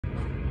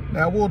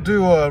Now we'll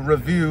do a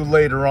review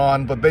later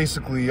on, but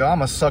basically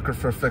I'm a sucker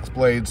for fixed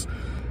blades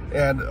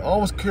and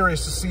always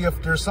curious to see if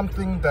there's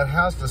something that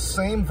has the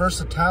same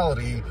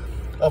versatility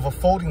of a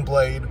folding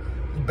blade,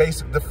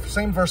 the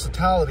same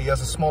versatility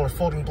as a smaller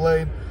folding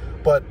blade,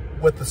 but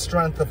with the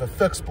strength of a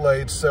fixed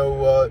blade.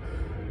 So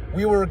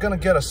we were gonna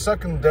get a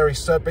secondary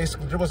set.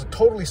 Basically, there was a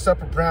totally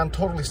separate brand,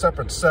 totally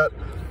separate set.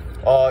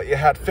 It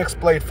had fixed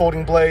blade,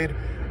 folding blade.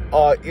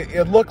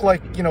 It looked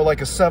like, you know,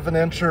 like a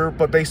 7-incher,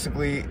 but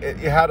basically it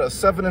had a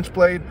 7-inch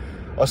blade,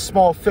 a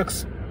small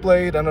fixed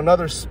blade, and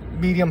another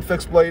medium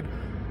fixed blade.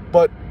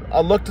 But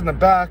I looked in the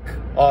back,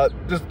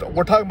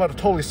 we're talking about a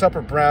totally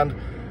separate brand.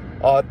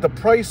 The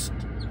price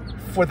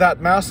for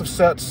that massive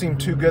set seemed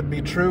too good to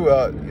be true.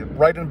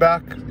 Right in the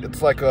back,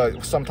 it's like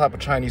some type of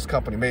Chinese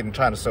company made in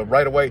China. So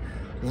right away,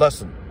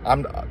 listen,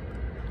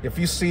 if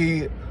you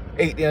see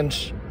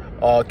 8-inch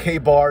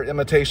K-bar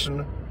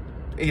imitation,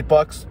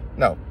 $8,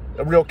 no.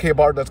 A real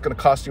K-bar that's going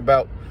to cost you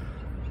about,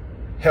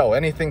 hell,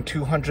 anything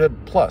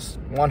 200 plus,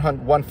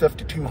 100,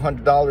 150,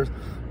 $200,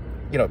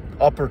 you know,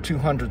 upper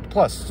 200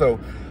 plus.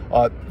 So,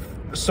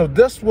 so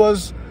this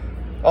was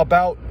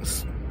about,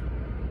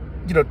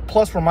 you know,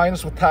 plus or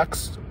minus with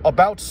tax,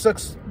 about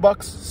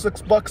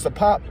 $6 a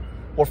pop,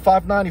 or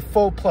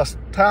 $5.94 plus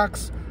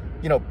tax,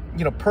 you know,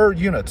 per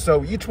unit.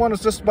 So each one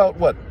is just about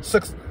what,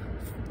 $5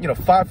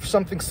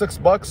 something,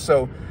 $6.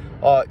 So,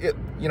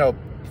 you know,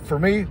 for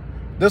me,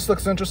 this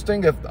looks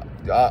interesting. If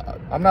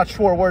I'm not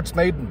sure where it's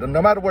made,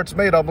 no matter where it's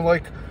made, I'm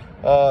like,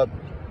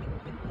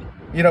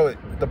 you know,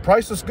 the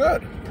price is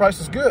good.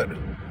 Price is good.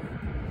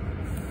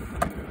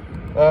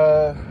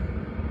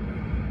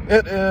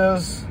 It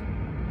is.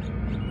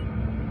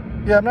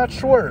 Yeah, I'm not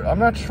sure. I'm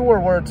not sure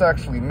where it's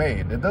actually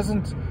made. It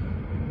doesn't.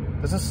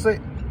 Does it say?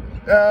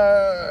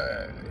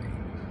 Yeah,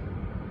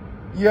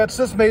 it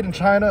says made in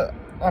China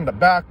on the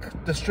back.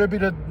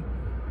 Distributed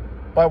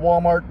by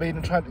Walmart. Made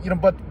in China. You know,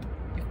 but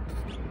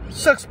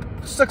 $6,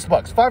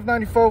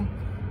 $5.94,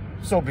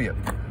 so be it.